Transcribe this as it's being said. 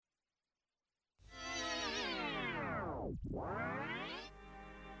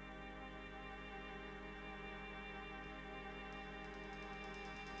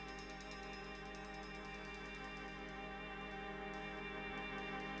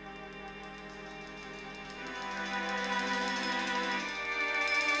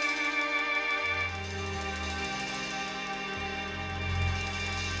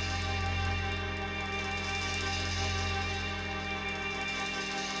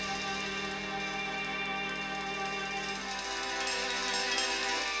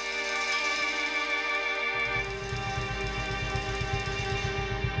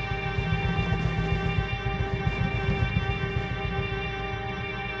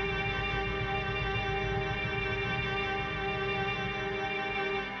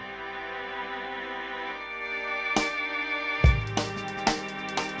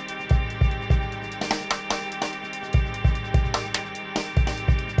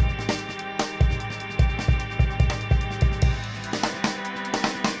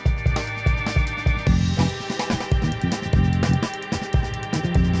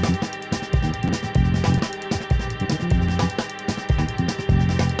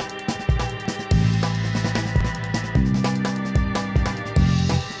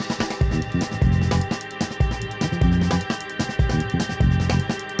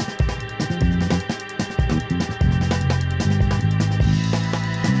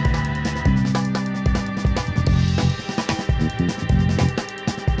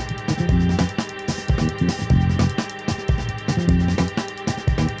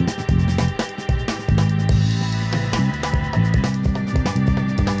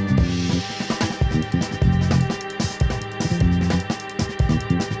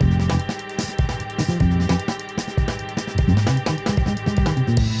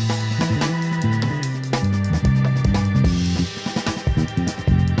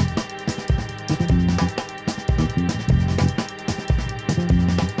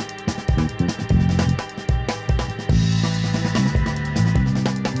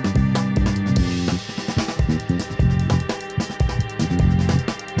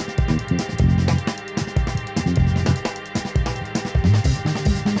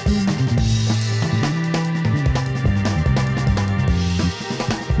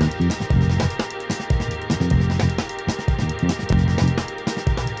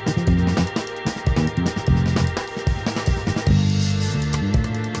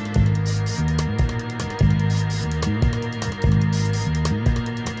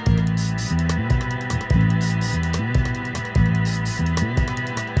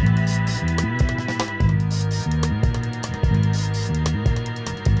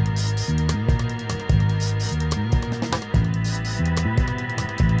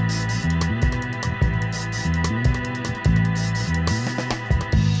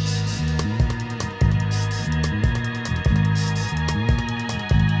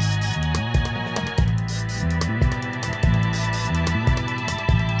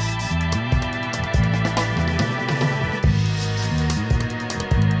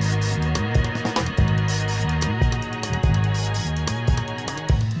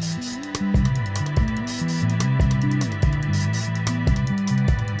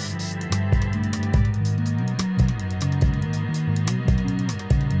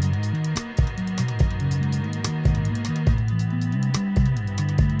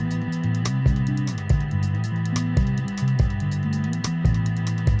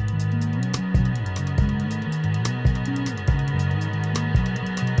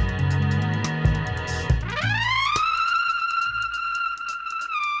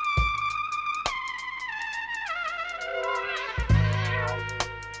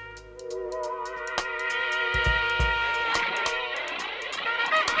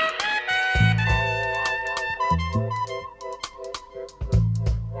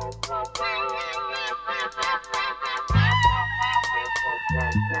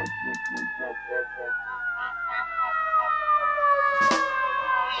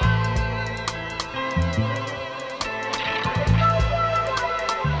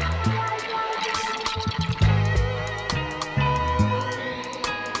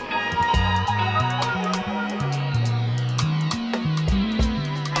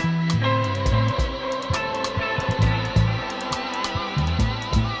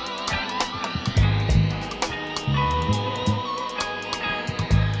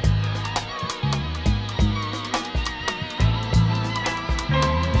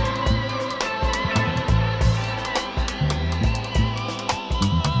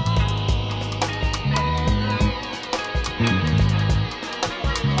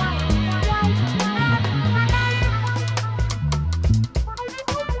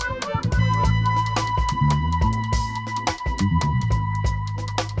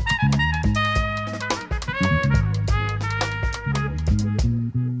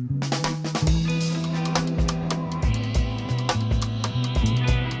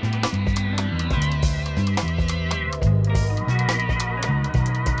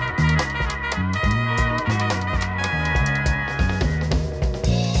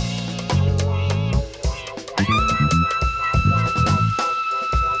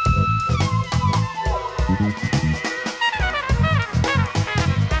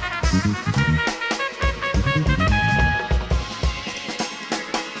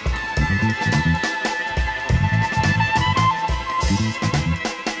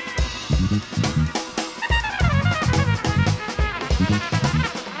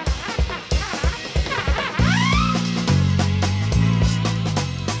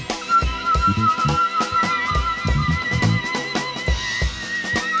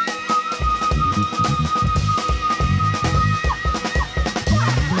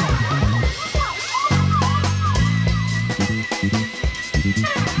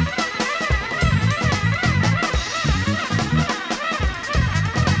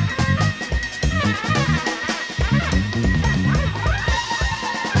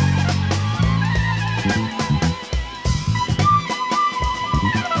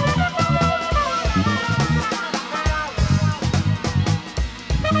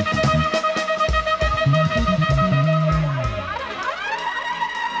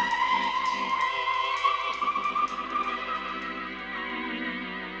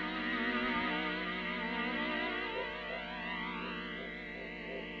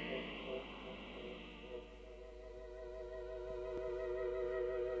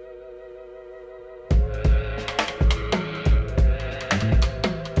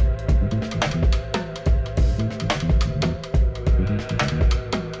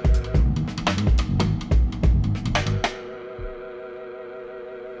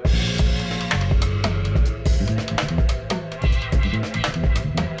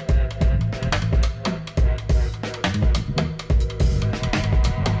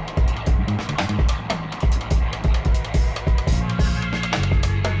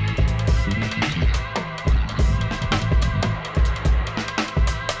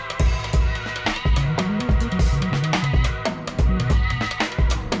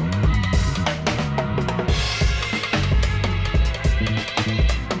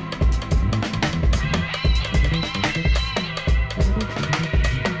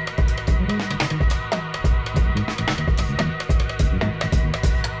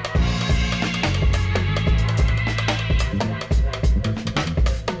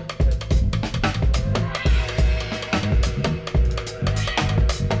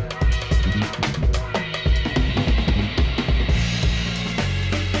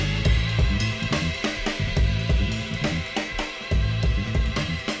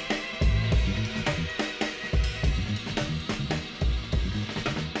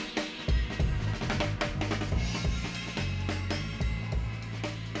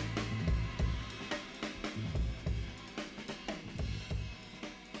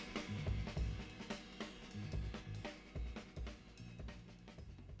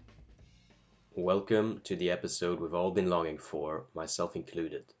Welcome to the episode we've all been longing for, myself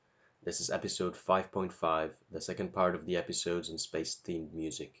included. This is episode 5.5, the second part of the episodes on space-themed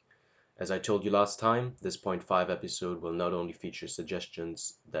music. As I told you last time, this point 5 episode will not only feature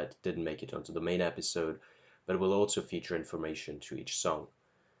suggestions that didn't make it onto the main episode, but will also feature information to each song.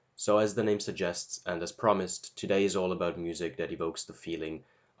 So as the name suggests, and as promised, today is all about music that evokes the feeling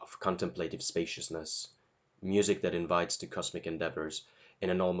of contemplative spaciousness, music that invites to cosmic endeavors in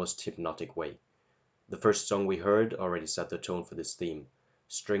an almost hypnotic way. The first song we heard already set the tone for this theme,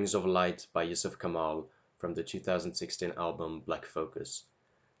 Strings of Light by Yusuf Kamal from the 2016 album Black Focus.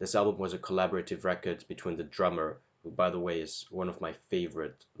 This album was a collaborative record between the drummer, who by the way is one of my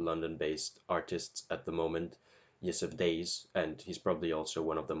favorite London-based artists at the moment, Yusuf Days, and he's probably also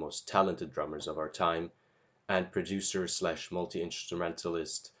one of the most talented drummers of our time, and producer slash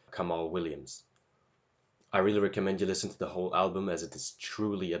multi-instrumentalist Kamal Williams. I really recommend you listen to the whole album as it is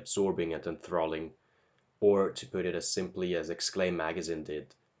truly absorbing and enthralling, or to put it as simply as Exclaim magazine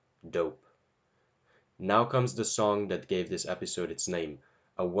did, dope. Now comes the song that gave this episode its name,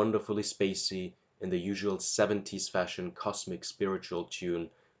 a wonderfully spacey, in the usual 70s fashion cosmic spiritual tune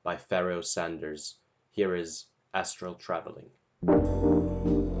by Pharoah Sanders. Here is Astral Traveling.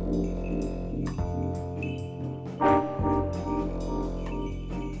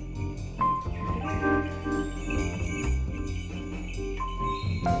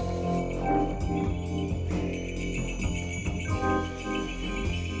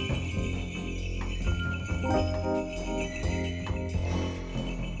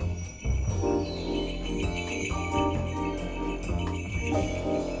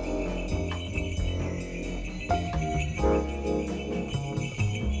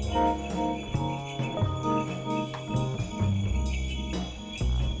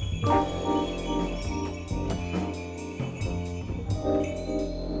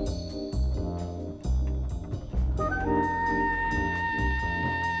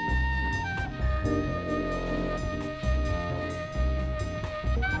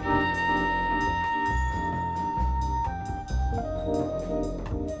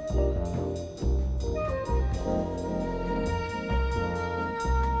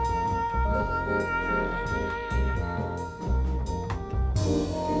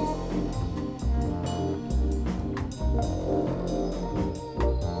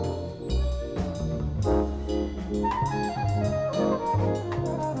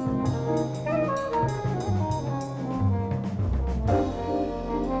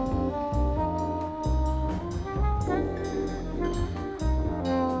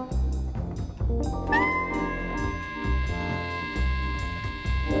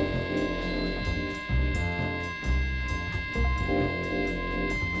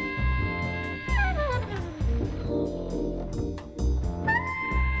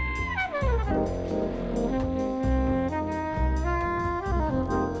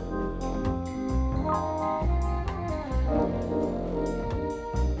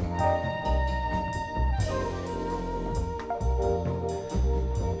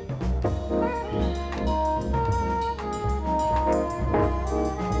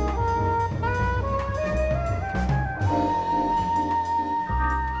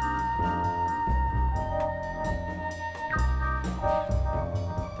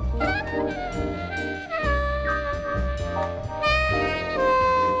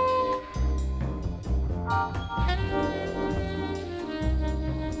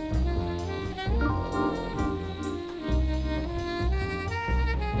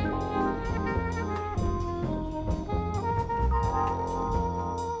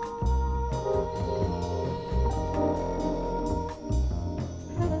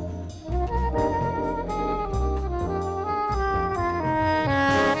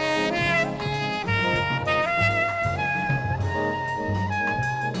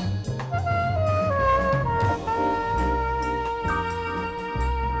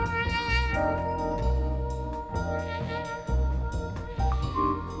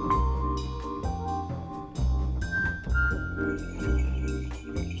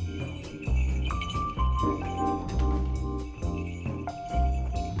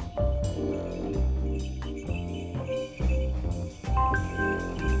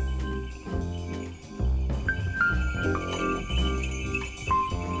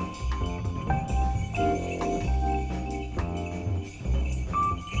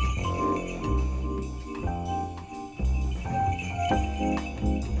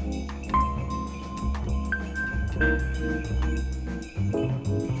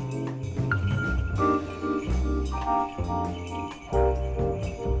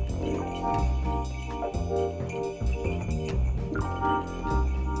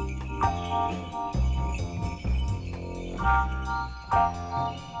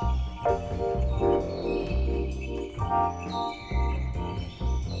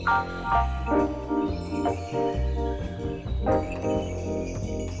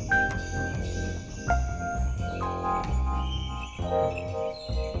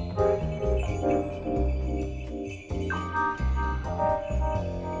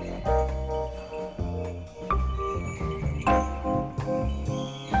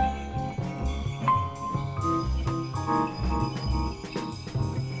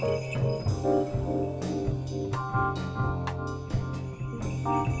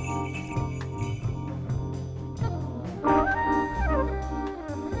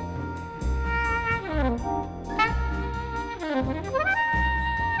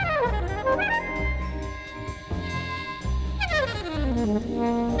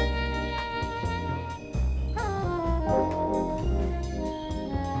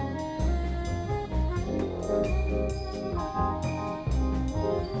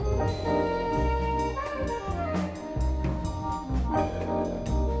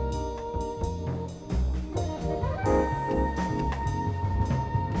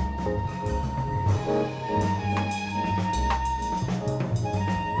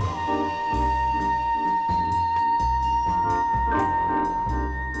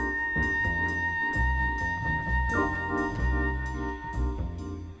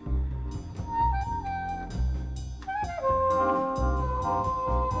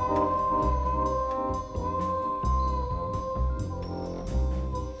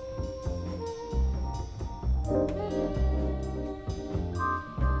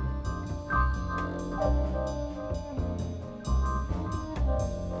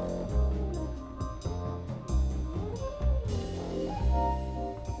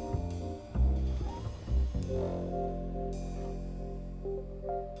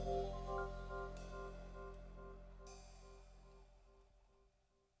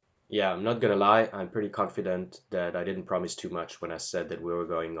 Yeah, I'm not gonna lie, I'm pretty confident that I didn't promise too much when I said that we were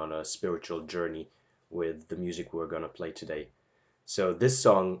going on a spiritual journey with the music we're gonna play today. So this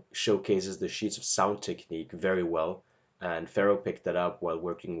song showcases the sheets of sound technique very well, and Pharoah picked that up while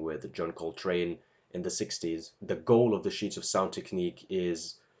working with John Coltrane in the 60s. The goal of the sheets of sound technique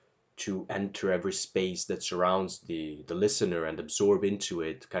is to enter every space that surrounds the listener and absorb into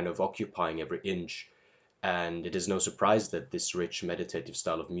it, kind of occupying every inch. And it is no surprise that this rich meditative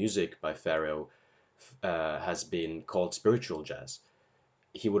style of music by Pharoah has been called spiritual jazz.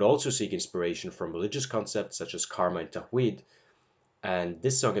 He would also seek inspiration from religious concepts such as karma and tawhid, and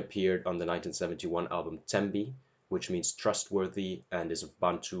this song appeared on the 1971 album Tembi, which means trustworthy and is of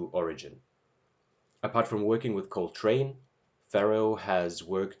Bantu origin. Apart from working with Coltrane, Pharoah has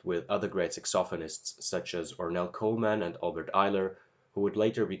worked with other great saxophonists such as Ornette Coleman and Albert Ayler, who would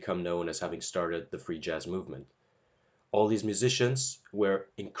later become known as having started the free jazz movement. All these musicians were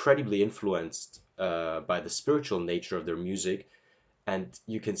incredibly influenced by the spiritual nature of their music, and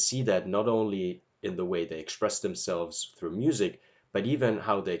you can see that not only in the way they express themselves through music, but even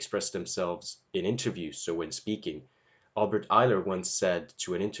how they express themselves in interviews, so when speaking. Albert Ayler once said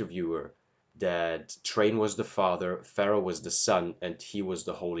to an interviewer that Train was the father, Pharoah was the son, and he was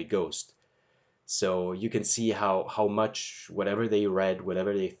the Holy Ghost. So you can see how much whatever they read,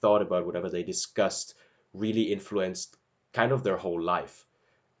 whatever they thought about, whatever they discussed really influenced kind of their whole life.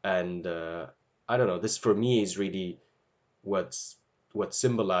 And I don't know, this for me is really what's what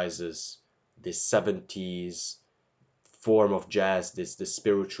symbolizes this 70s form of jazz, this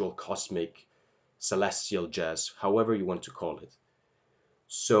spiritual, cosmic, celestial jazz, however you want to call it.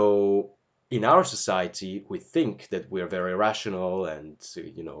 So in our society, we think that we're very rational and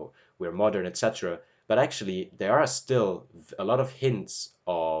we're modern, etc. But actually, there are still a lot of hints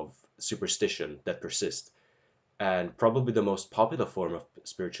of superstition that persist. And probably the most popular form of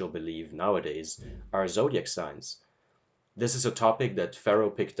spiritual belief nowadays are zodiac signs. This is a topic that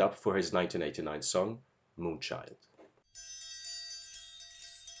Pharoah picked up for his 1989 song, Moonchild.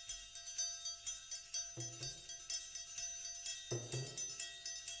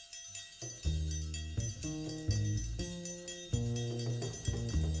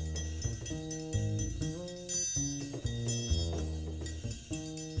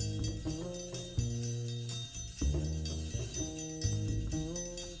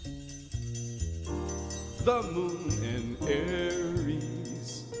 The moon in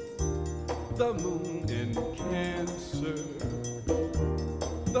Aries, the moon in Cancer,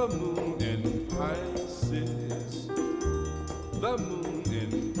 the moon in Pisces, the moon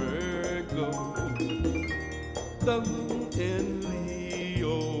in Virgo, the moon in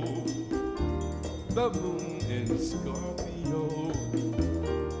Leo, the moon in Scorpio,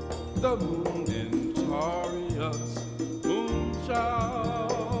 the moon in Taurus, moonchild.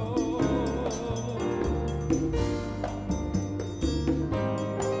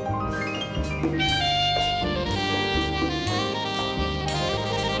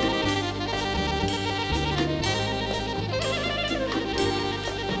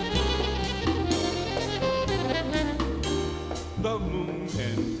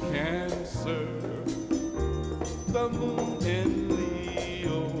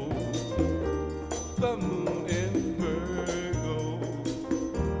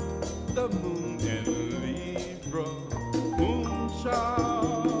 the moon and Libra,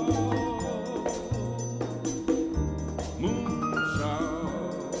 moonchild, moonchild,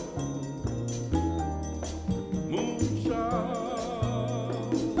 moonchild,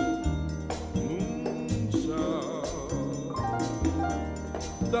 moonchild,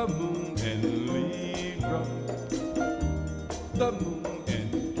 the moon and Libra, the moon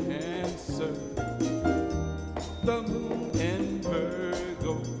and Cancer, the moon and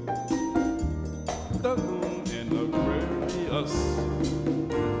Virgo, the moon and Aquarius.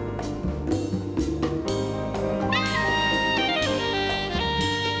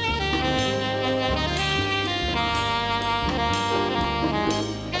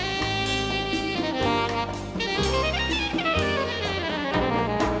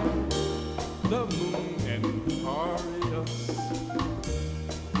 The moon and Aquarius,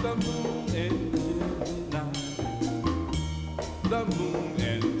 the moon and Gemini, the moon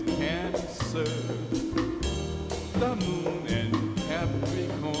and Cancer, the moon and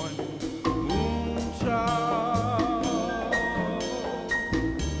Capricorn, moonchild,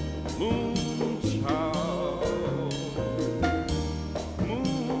 moonchild,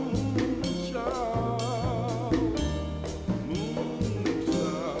 moonchild,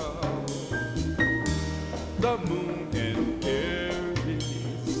 moonchild, the moon and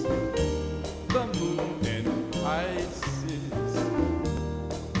Aries, the moon and Pisces,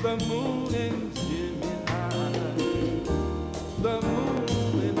 the moon and Gemini, the moon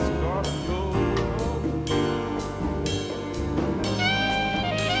and Scorpio.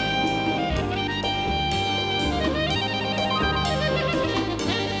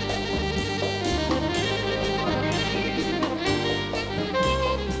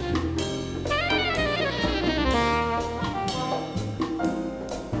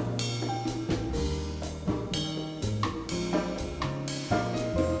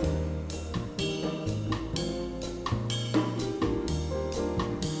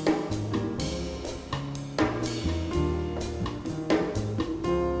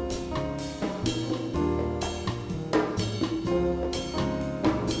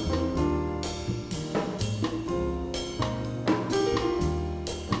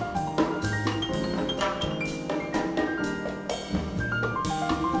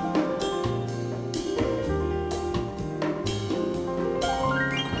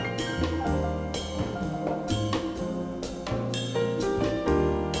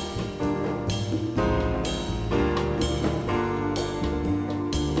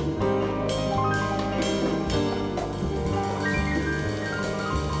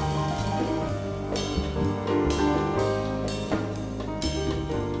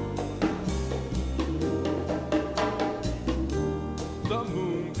 The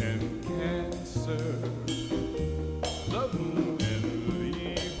moon and Cancer, the moon and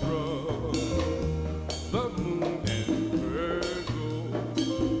Libra, the moon and Virgo,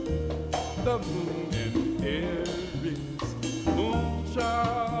 the moon and Aries,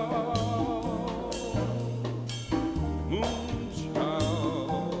 moonchild, moonchild.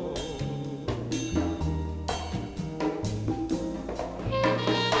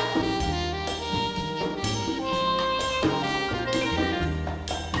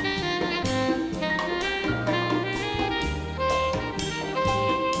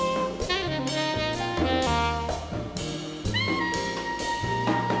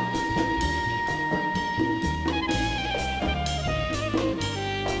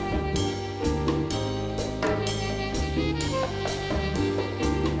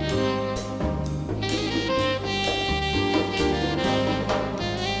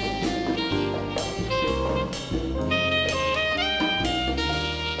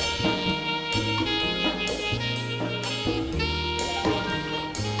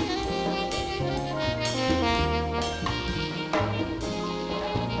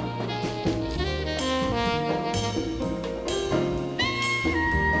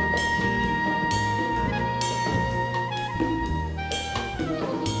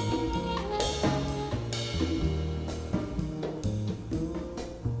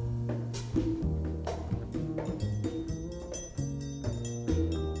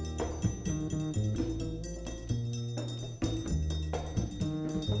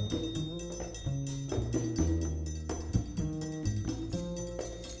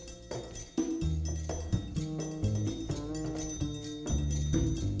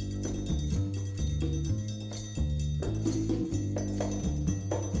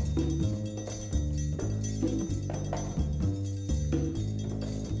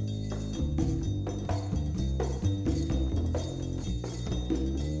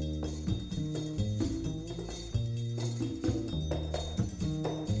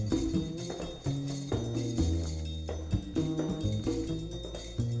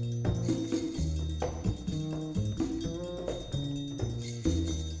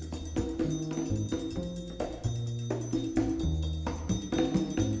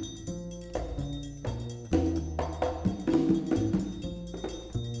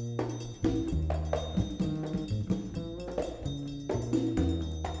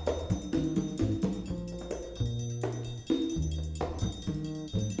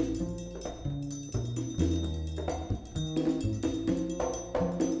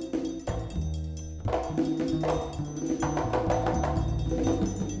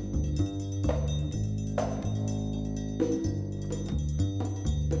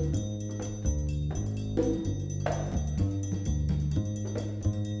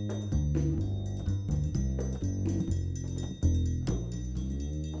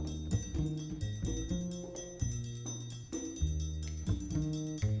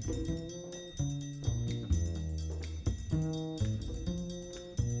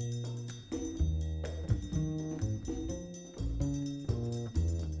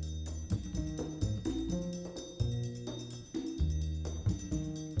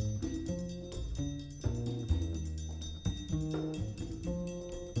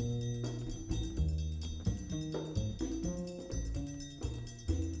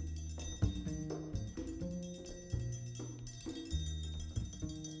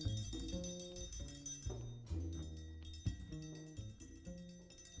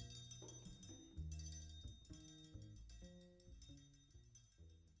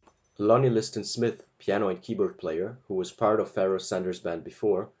 Lonnie Liston Smith, piano and keyboard player, who was part of Pharoah Sanders' band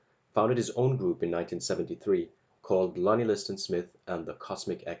before, founded his own group in 1973 called Lonnie Liston Smith and the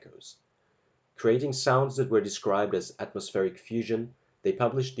Cosmic Echoes. Creating sounds that were described as atmospheric fusion, they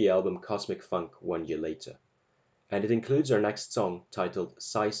published the album Cosmic Funk 1 year later. And it includes our next song titled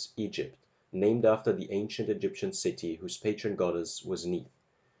Sais Egypt, named after the ancient Egyptian city whose patron goddess was Neith.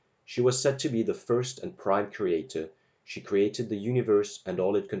 She was said to be the first and prime creator. She created the universe and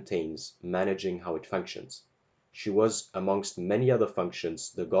all it contains, managing how it functions. She was, amongst many other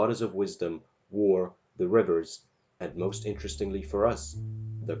functions, the goddess of wisdom, war, the rivers, and most interestingly for us,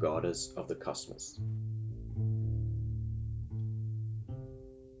 the goddess of the cosmos.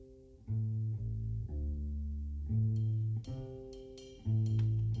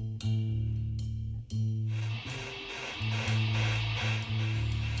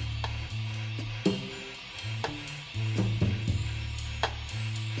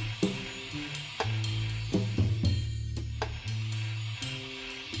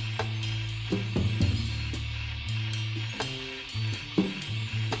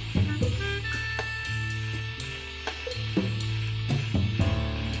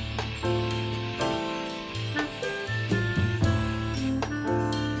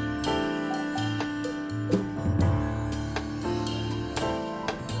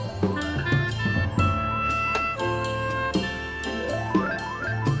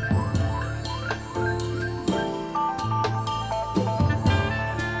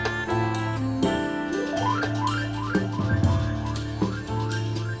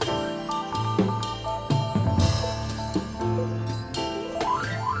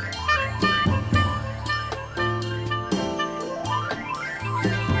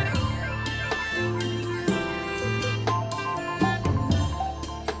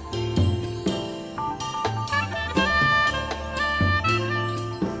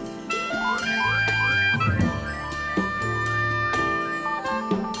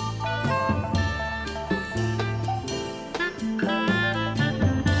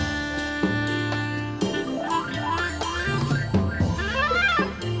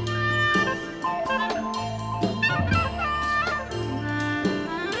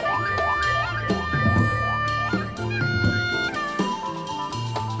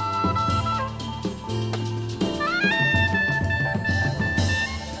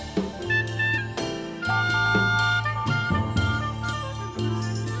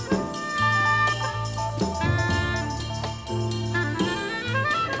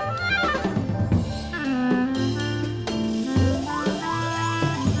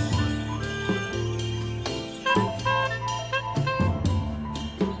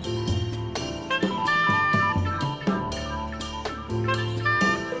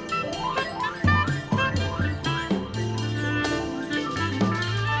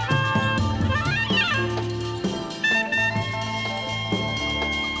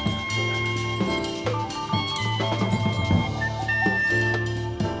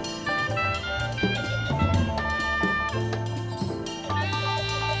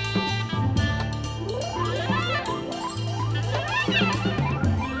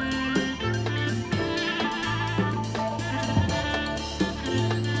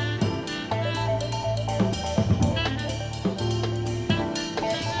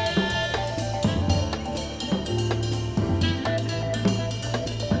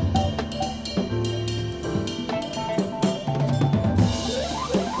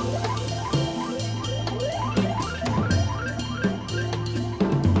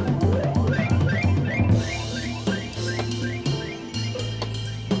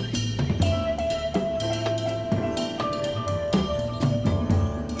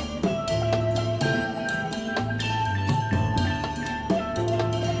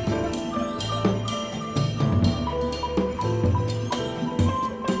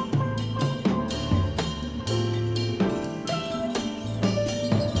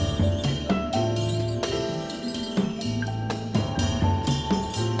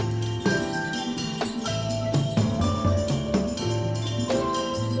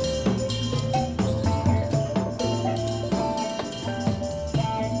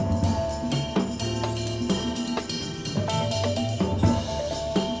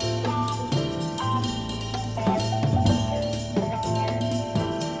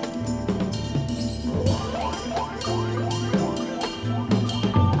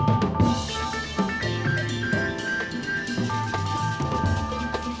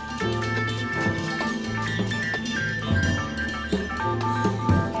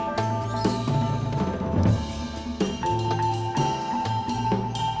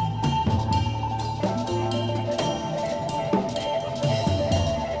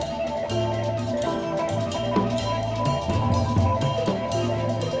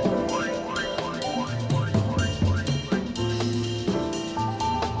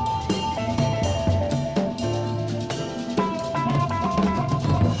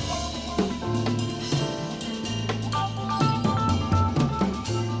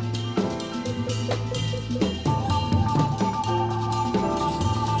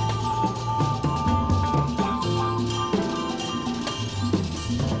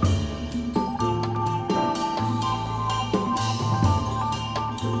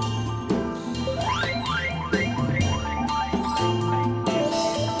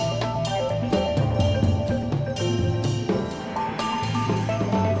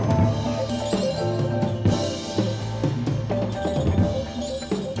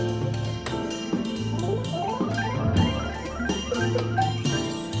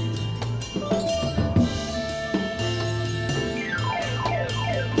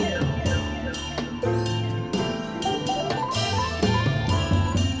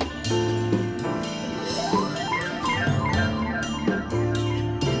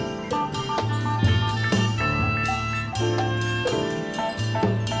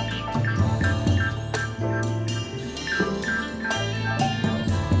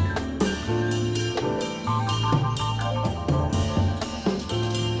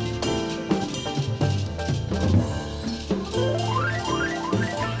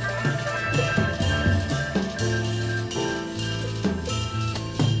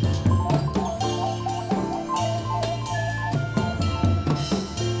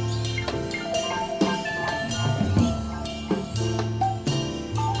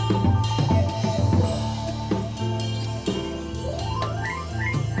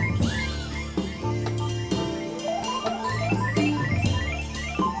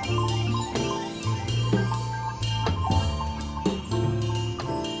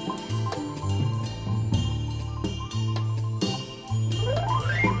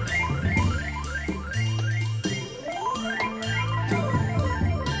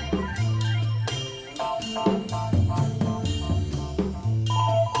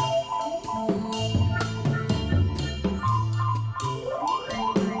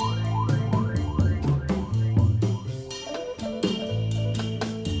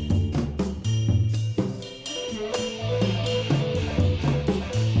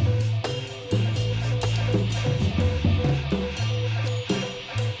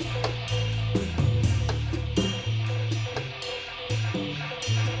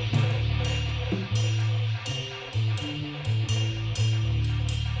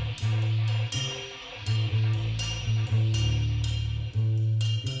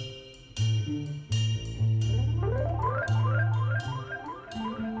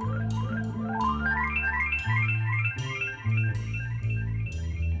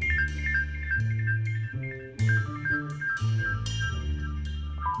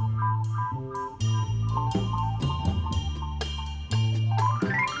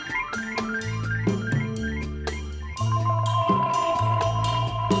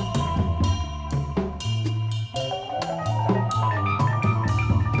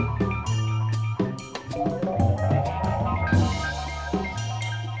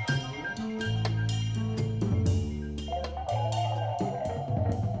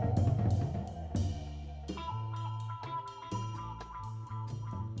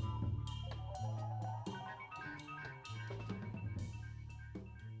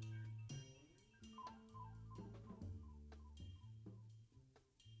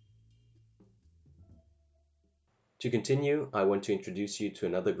 To continue, I want to introduce you to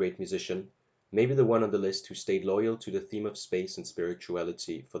another great musician, maybe the one on the list who stayed loyal to the theme of space and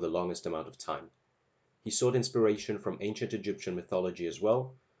spirituality for the longest amount of time. He sought inspiration from ancient Egyptian mythology as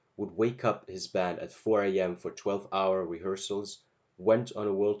well, would wake up his band at 4 a.m. for 12-hour rehearsals, went on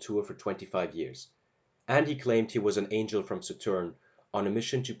a world tour for 25 years, and he claimed he was an angel from Saturn on a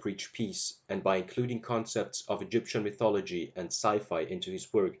mission to preach peace, and by including concepts of Egyptian mythology and sci-fi into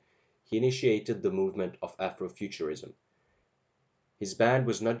his work, he initiated the movement of Afrofuturism. His band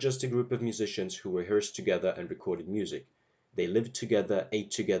was not just a group of musicians who rehearsed together and recorded music. They lived together,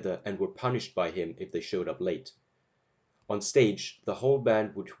 ate together, and were punished by him if they showed up late. On stage, the whole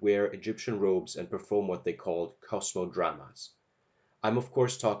band would wear Egyptian robes and perform what they called cosmodramas. I'm of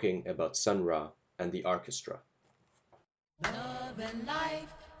course talking about Sun Ra and the orchestra. Love and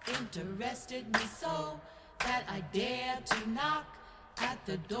life interested me so that I dared to knock at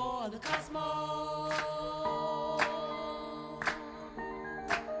the door of the cosmos.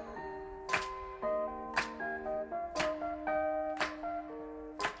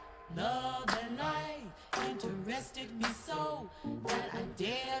 Love and life interested me so that I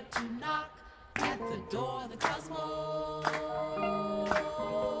dared to knock at the door of the cosmos.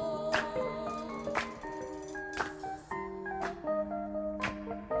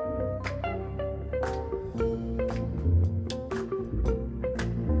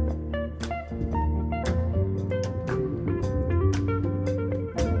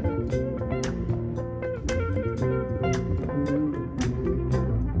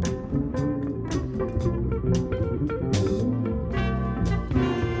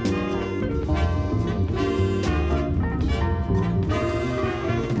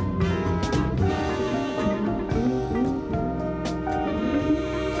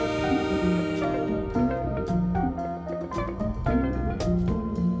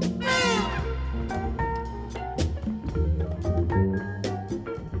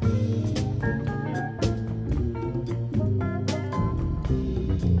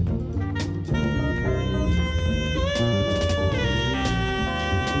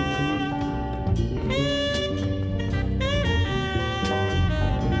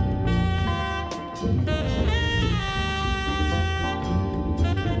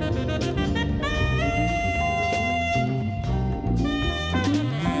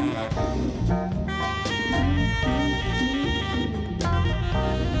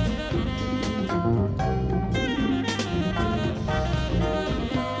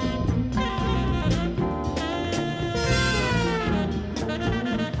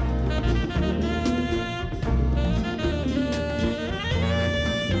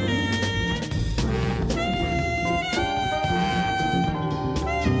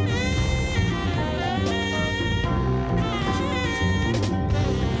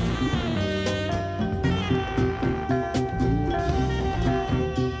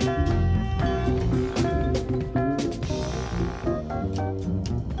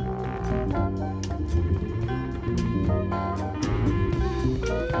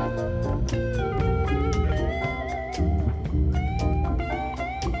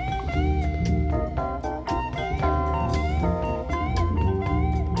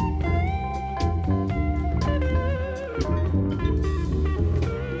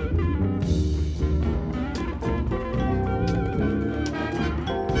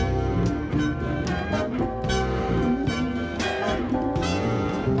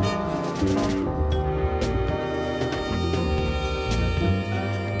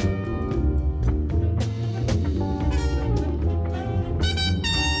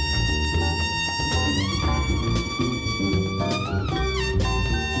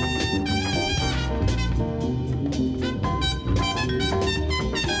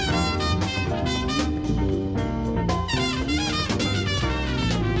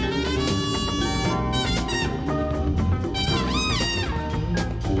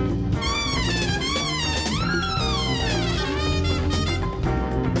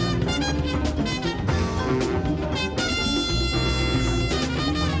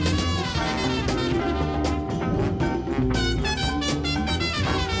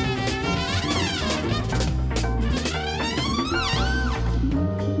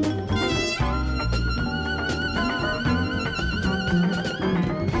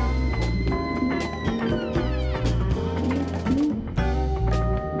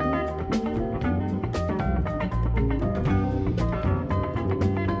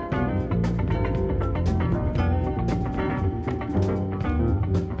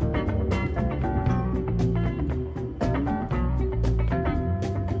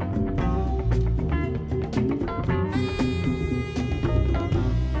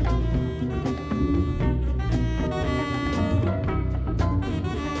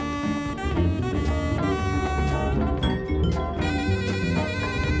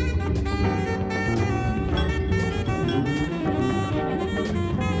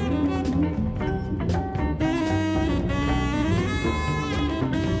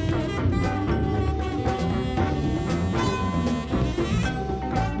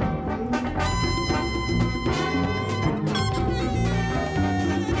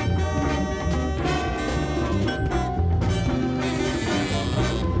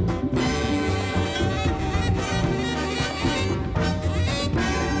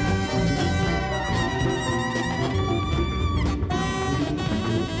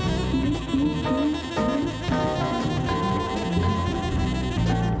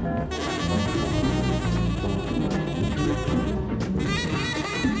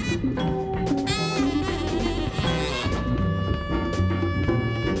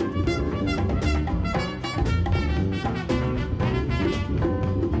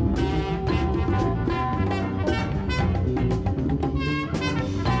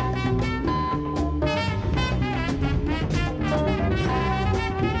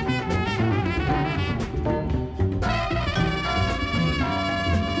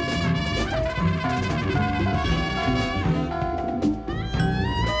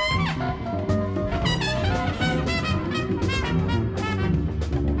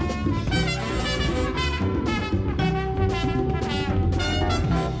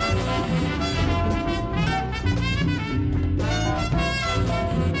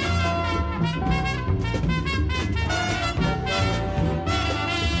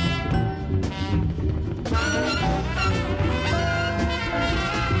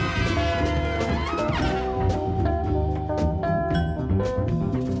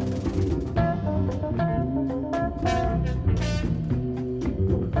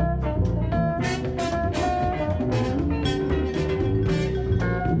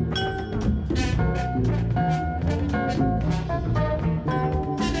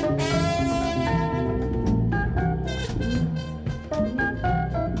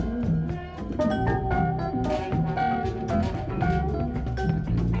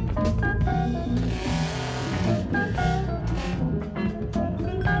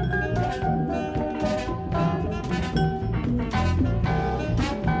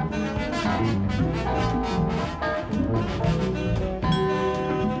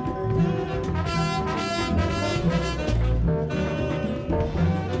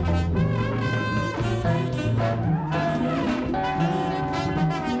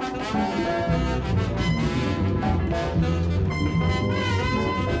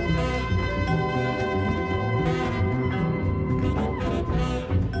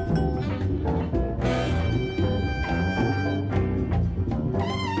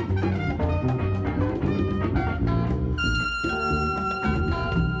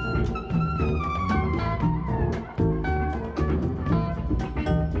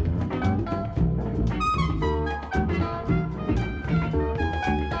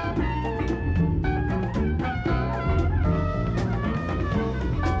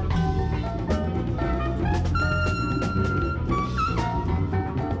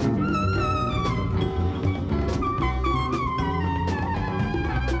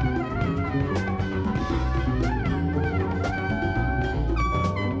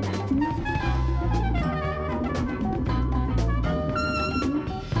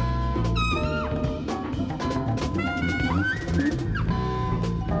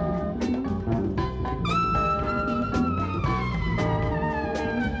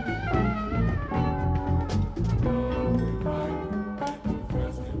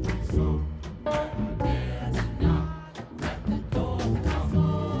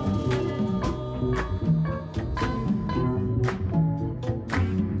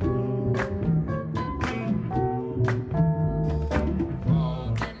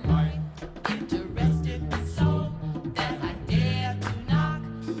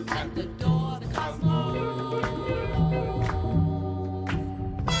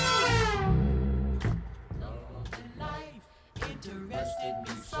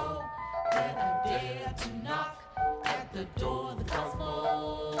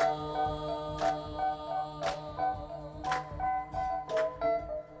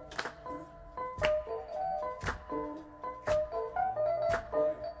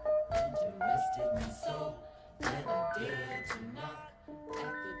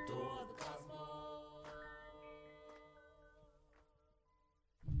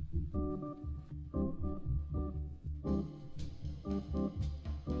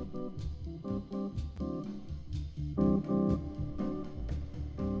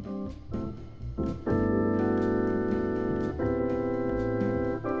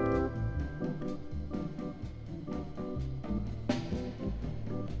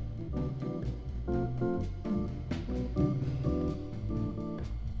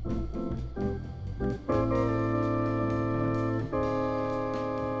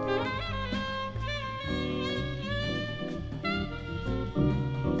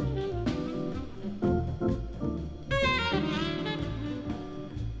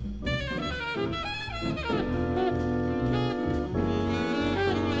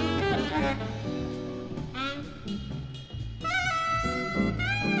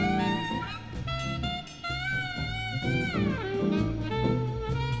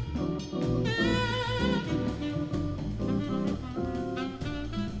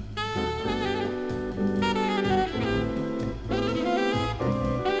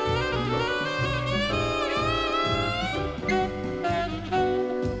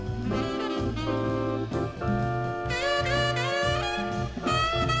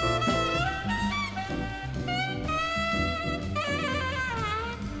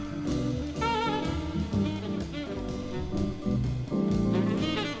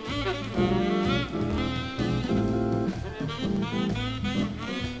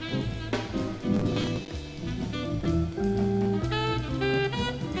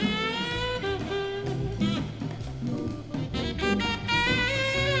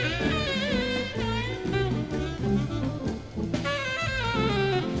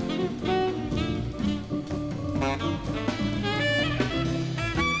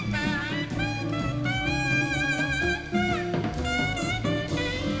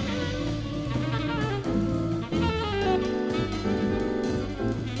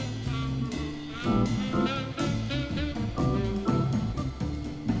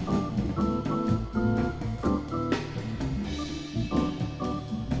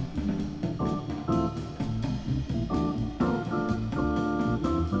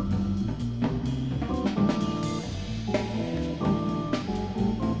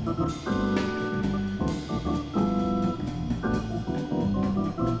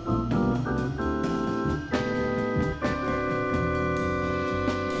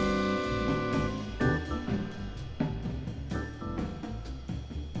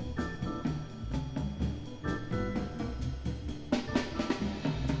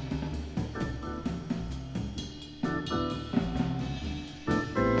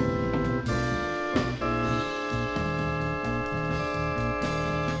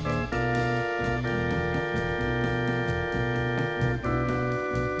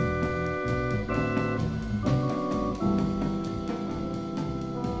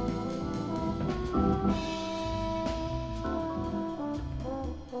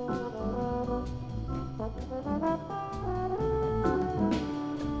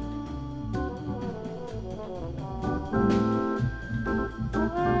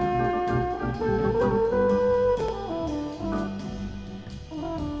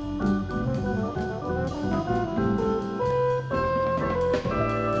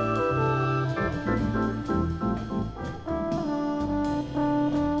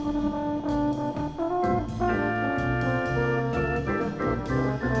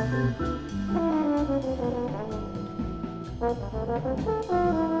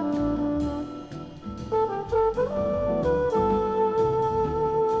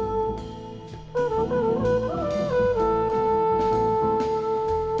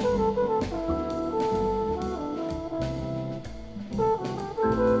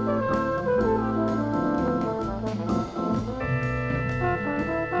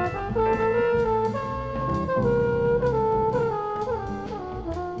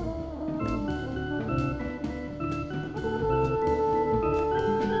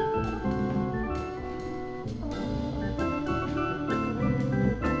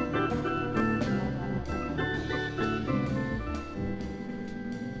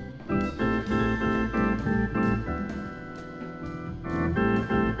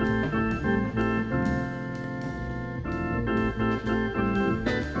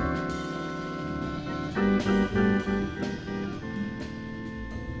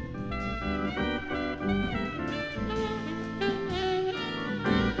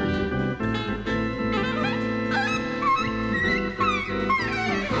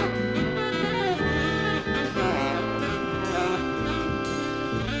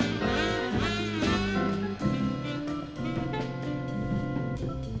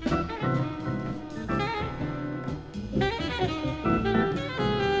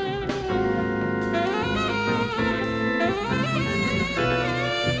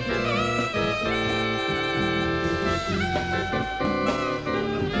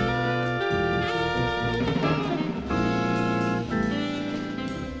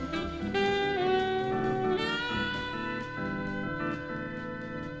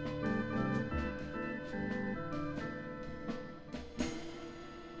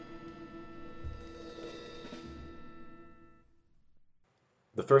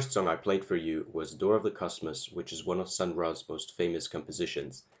 The first song I played for you was Door of the Cosmos, which is one of Sun Ra's most famous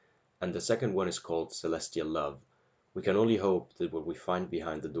compositions, and the second one is called Celestial Love. We can only hope that what we find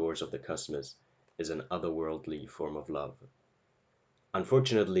behind the doors of the cosmos is an otherworldly form of love.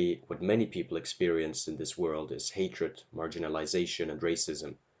 Unfortunately, what many people experience in this world is hatred, marginalization, and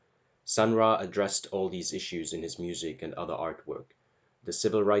racism. Sun Ra addressed all these issues in his music and other artwork. The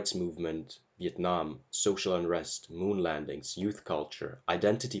civil rights movement, Vietnam, social unrest, moon landings, youth culture,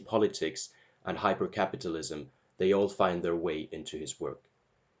 identity politics, and hypercapitalism, they all find their way into his work.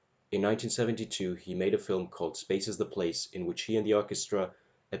 In 1972, he made a film called Space is the Place, in which he and the orchestra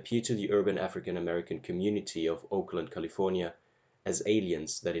appear to the urban African American community of Oakland, California, as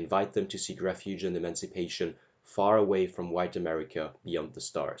aliens that invite them to seek refuge and emancipation far away from white America beyond the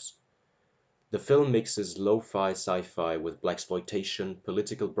stars. The film mixes lo-fi sci-fi with blaxploitation,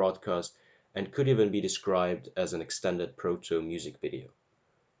 political broadcast, and could even be described as an extended proto-music video.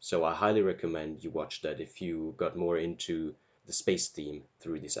 So I highly recommend you watch that if you got more into the space theme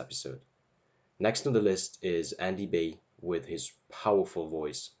through this episode. Next on the list is Andy Bey with his powerful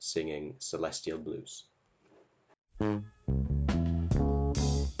voice singing Celestial Blues.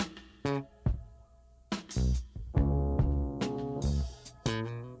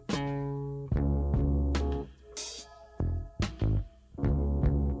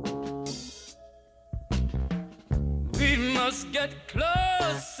 We must get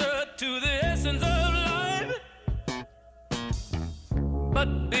closer to the essence of life,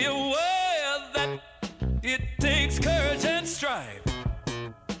 but be aware that it takes courage and strife.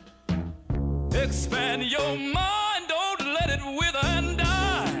 Expand your mind, don't let it wither and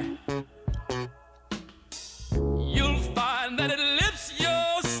die. You'll find that it lifts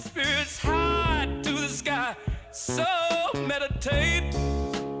your spirits high to the sky. So meditate.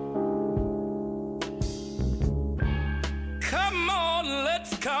 Come on,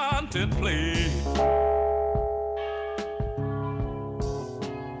 let's contemplate.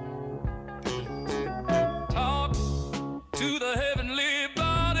 Talk to the heavenly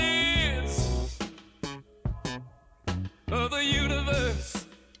bodies of the universe,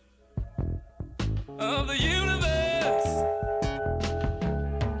 of the universe.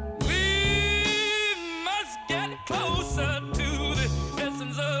 We must get closer to the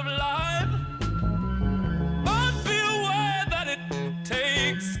essence of life. But be aware that it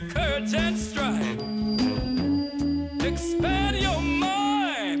takes courage and strife. Expand your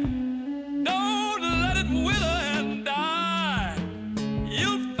mind, don't let it wither and die.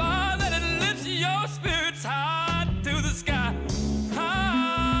 You'll find that it lifts your spirits high to the sky.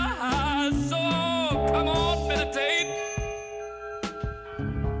 High, so come on, meditate.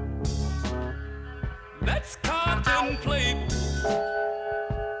 Let's contemplate.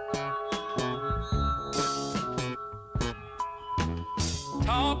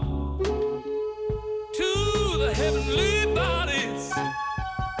 Talk to the heavenly bodies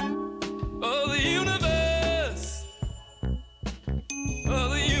of the universe, of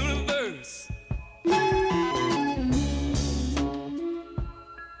the universe.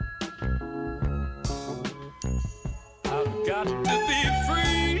 I've got to be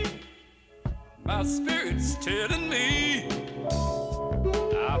free, my spirit's telling me.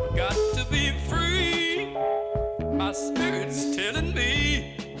 I've got to be free, my spirit's telling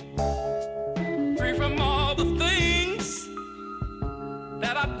me. Free from all the things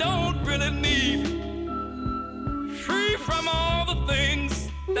that I don't really need. Free from all the things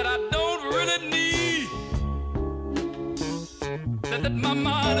that I don't really need. Said that my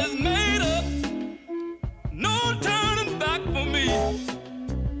mind is made up, no turning back for me.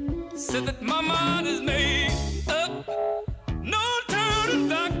 Said that my mind is made up, no turning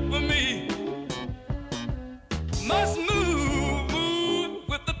back for me. Must move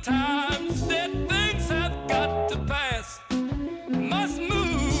with the times that things have got to pass. Must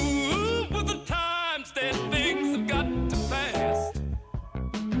move with the times that things have got to pass.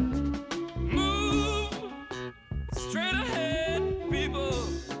 Move straight ahead, people.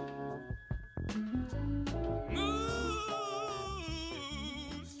 Move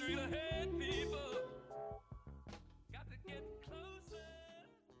straight ahead, people. Got to get closer.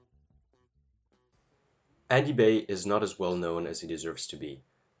 Andy Bey is not as well known as he deserves to be.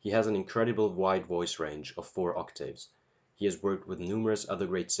 He has an incredible wide voice range of 4 octaves. He has worked with numerous other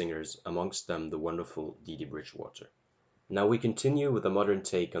great singers, amongst them the wonderful Dee Dee Bridgewater. Now we continue with a modern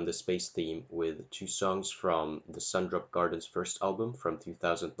take on the space theme with 2 songs from the Sundrop Gardens' first album from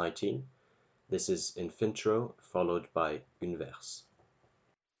 2019. This is Infintro, followed by Unverse.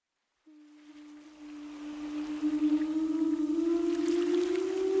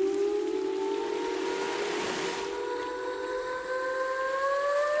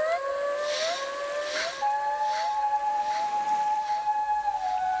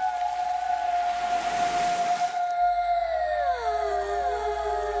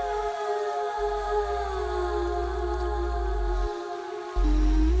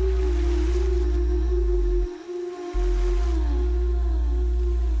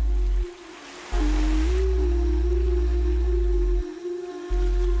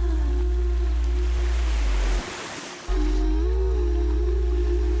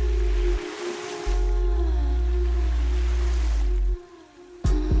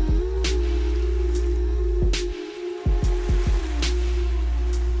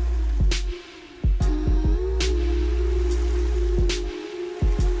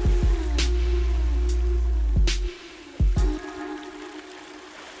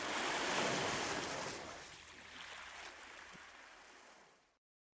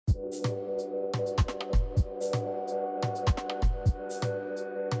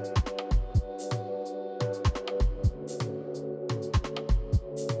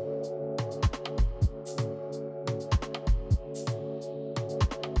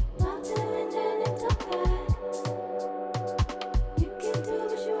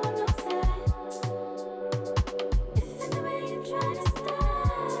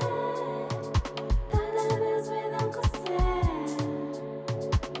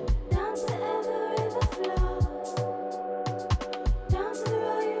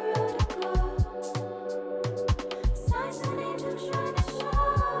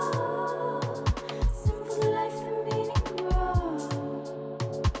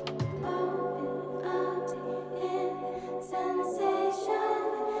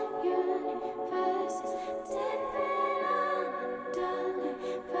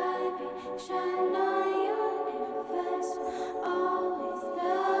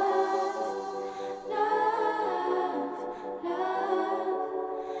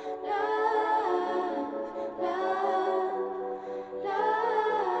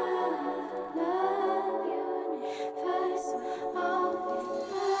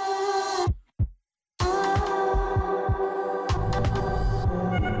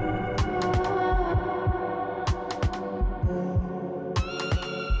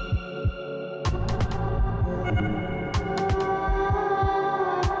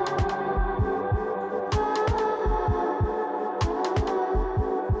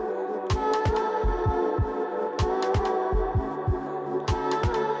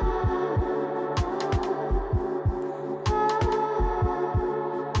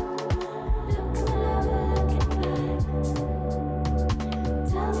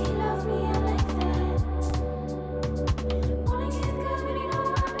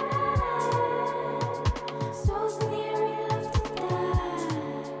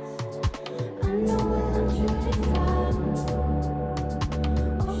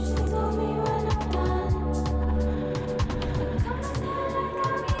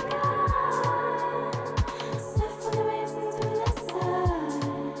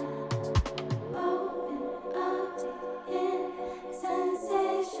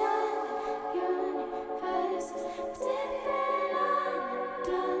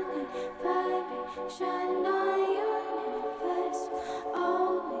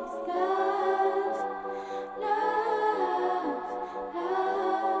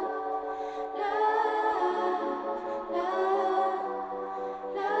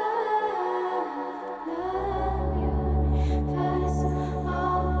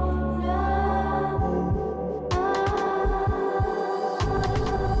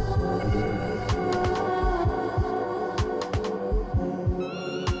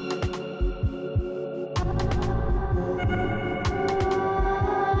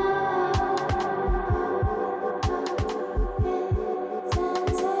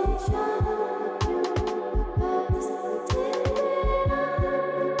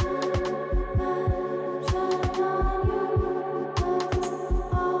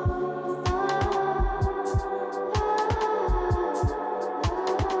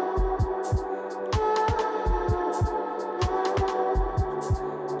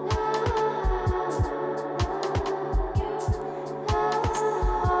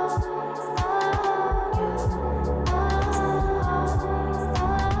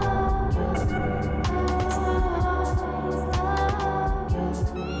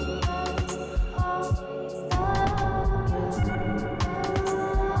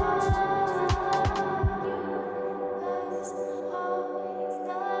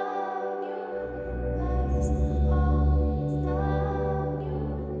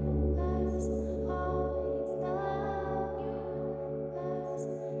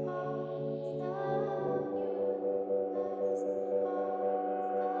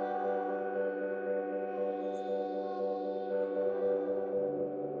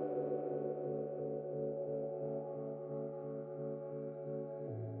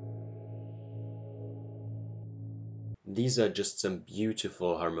 These are just some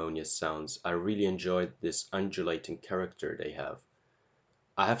beautiful harmonious sounds. I really enjoyed this undulating character they have.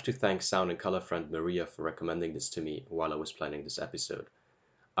 I have to thank sound and color friend Maria for recommending this to me while I was planning this episode.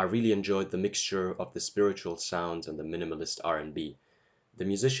 I really enjoyed the mixture of the spiritual sounds and the minimalist R&B. The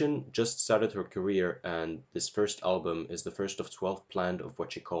musician just started her career, and this first album is the first of 12 planned of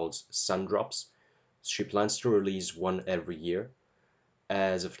what she calls sun drops. She plans to release one every year.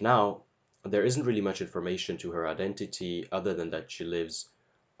 As of now, there isn't really much information to her identity other than that she lives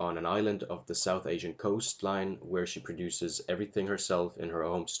on an island of the South Asian coastline where she produces everything herself in her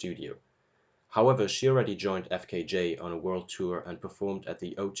home studio. However, she already joined FKJ on a world tour and performed at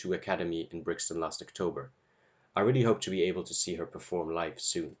the O2 Academy in Brixton last October. I really hope to be able to see her perform live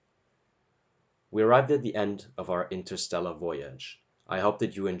soon. We arrived at the end of our interstellar voyage. I hope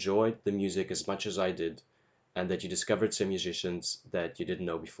that you enjoyed the music as much as I did, and that you discovered some musicians that you didn't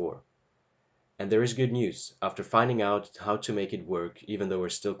know before. And there is good news. After finding out how to make it work, even though we're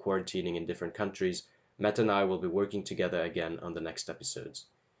still quarantining in different countries, Matt and I will be working together again on the next episodes.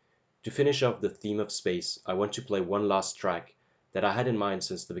 To finish off the theme of space, I want to play one last track that I had in mind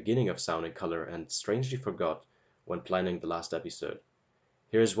since the beginning of Sound and Color and strangely forgot when planning the last episode.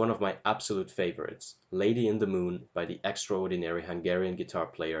 Here is one of my absolute favorites, Lady in the Moon by the extraordinary Hungarian guitar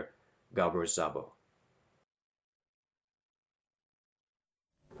player Gabor Szabo.